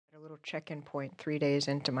little check-in point 3 days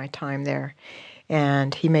into my time there,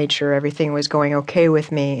 and he made sure everything was going okay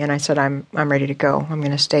with me. And I said, I'm ready to go. I'm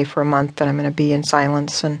going to stay for a month, and I'm going to be in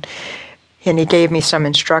silence. And he gave me some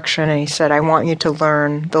instruction, and he said, I want you to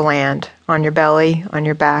learn the land on your belly, on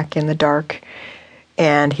your back, in the dark.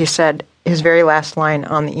 And he said, his very last line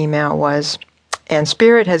on the email was, and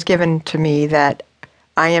Spirit has given to me that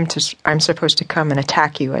I'm supposed to come and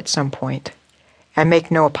attack you at some point. I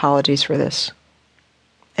make no apologies for this.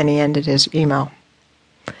 And he ended his email.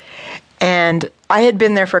 And I had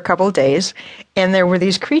been there for a couple of days, and there were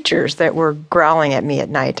these creatures that were growling at me at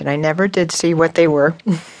night, and I never did see what they were.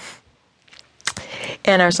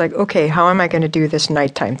 And I was like, okay, how am I going to do this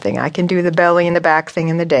nighttime thing? I can do the belly and the back thing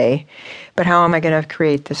in the day, but how am I going to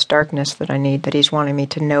create this darkness that I need, that he's wanting me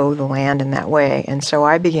to know the land in that way? And so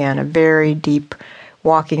I began a very deep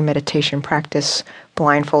walking meditation practice,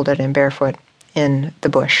 blindfolded and barefoot in the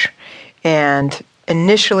bush. And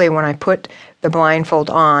initially, when I put the blindfold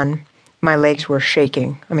on, my legs were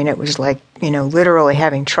shaking. I mean, it was like, literally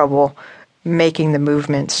having trouble making the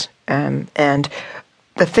movements. And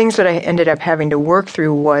the things that I ended up having to work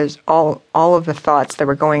through was all of the thoughts that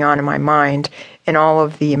were going on in my mind, and all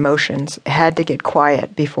of the emotions had to get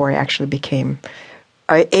quiet before I actually became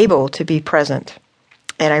able to be present.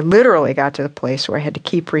 And I literally got to the place where I had to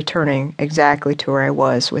keep returning exactly to where I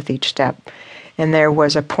was with each step. And there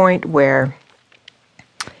was a point where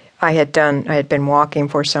I had been walking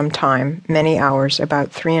for some time, many hours,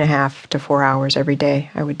 about 3.5 to 4 hours every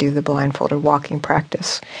day. I would do the blindfolded walking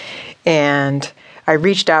practice. And I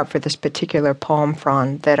reached out for this particular palm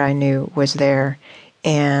frond that I knew was there.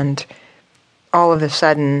 And all of a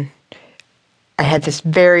sudden, I had this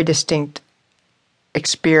very distinct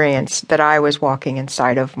experience that I was walking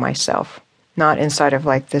inside of myself. Not inside of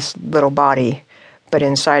like this little body, but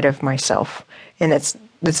inside of myself. And it's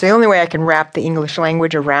the only way I can wrap the English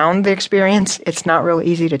language around the experience. It's not really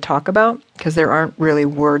easy to talk about because there aren't really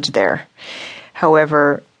words there.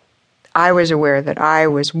 However, I was aware that I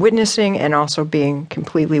was witnessing and also being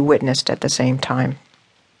completely witnessed at the same time.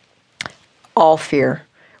 All fear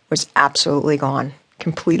was absolutely gone,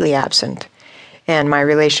 completely absent. And my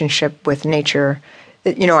relationship with nature,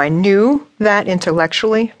 I knew that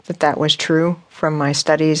intellectually, that was true from my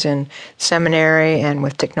studies in seminary and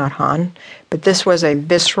with Thich Nhat Hanh. But this was a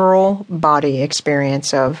visceral body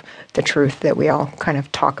experience of the truth that we all kind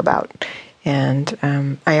of talk about. And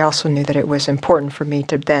I also knew that it was important for me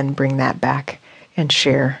to then bring that back and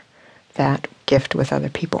share that gift with other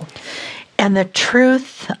people. And the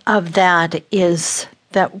truth of that is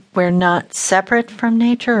that we're not separate from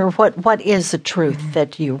nature? Or what is the truth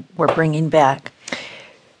that you were bringing back?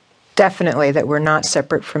 Definitely that we're not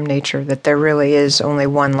separate from nature, that there really is only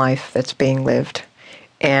one life that's being lived,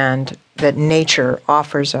 and that nature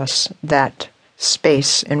offers us that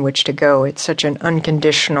space in which to go. It's such an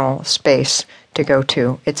unconditional space to go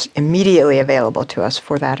to. It's immediately available to us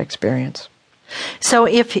for that experience. So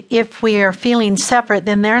if we are feeling separate,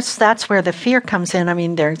 then that's where the fear comes in. I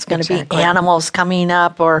mean, there's going to be animals coming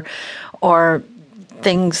up or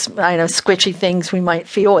things, squishy things we might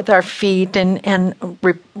feel with our feet and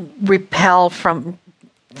repel from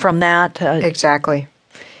that. Exactly.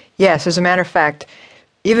 Yes, as a matter of fact,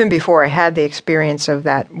 even before I had the experience of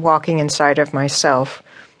that walking inside of myself,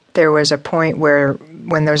 there was a point where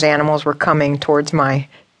when those animals were coming towards my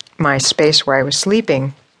space where I was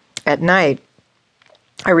sleeping at night,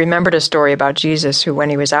 I remembered a story about Jesus who,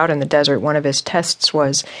 when he was out in the desert, one of his tests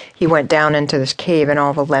was he went down into this cave and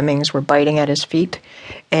all the lemmings were biting at his feet.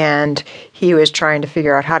 And he was trying to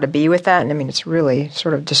figure out how to be with that. And I mean, it's really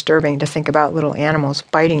sort of disturbing to think about little animals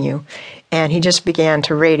biting you. And he just began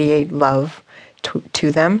to radiate love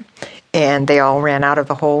to them. And they all ran out of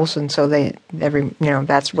the holes. And so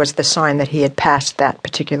that was the sign that he had passed that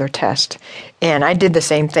particular test. And I did the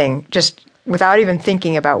same thing, just without even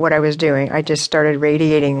thinking about what I was doing. I just started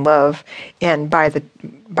radiating love, and by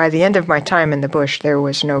the end of my time in the bush, there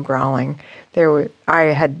was no growling.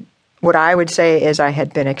 What I would say is I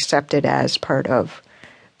had been accepted as part of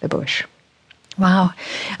the bush. Wow.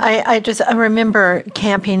 I remember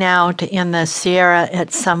camping out in the Sierra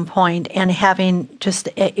at some point and having just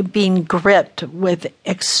being gripped with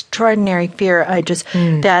extraordinary fear.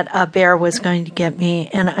 That a bear was going to get me,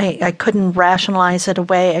 and I couldn't rationalize it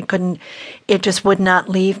away. It just would not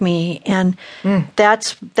leave me. And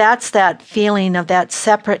that's that feeling of that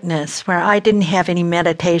separateness where I didn't have any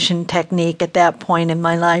meditation technique at that point in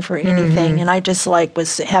my life or anything. And I just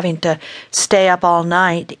was having to stay up all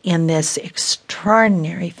night in this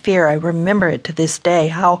extraordinary fear. I remember it to this day,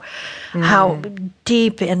 how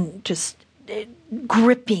deep and just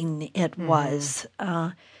gripping it was.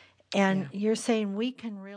 And you're saying we can really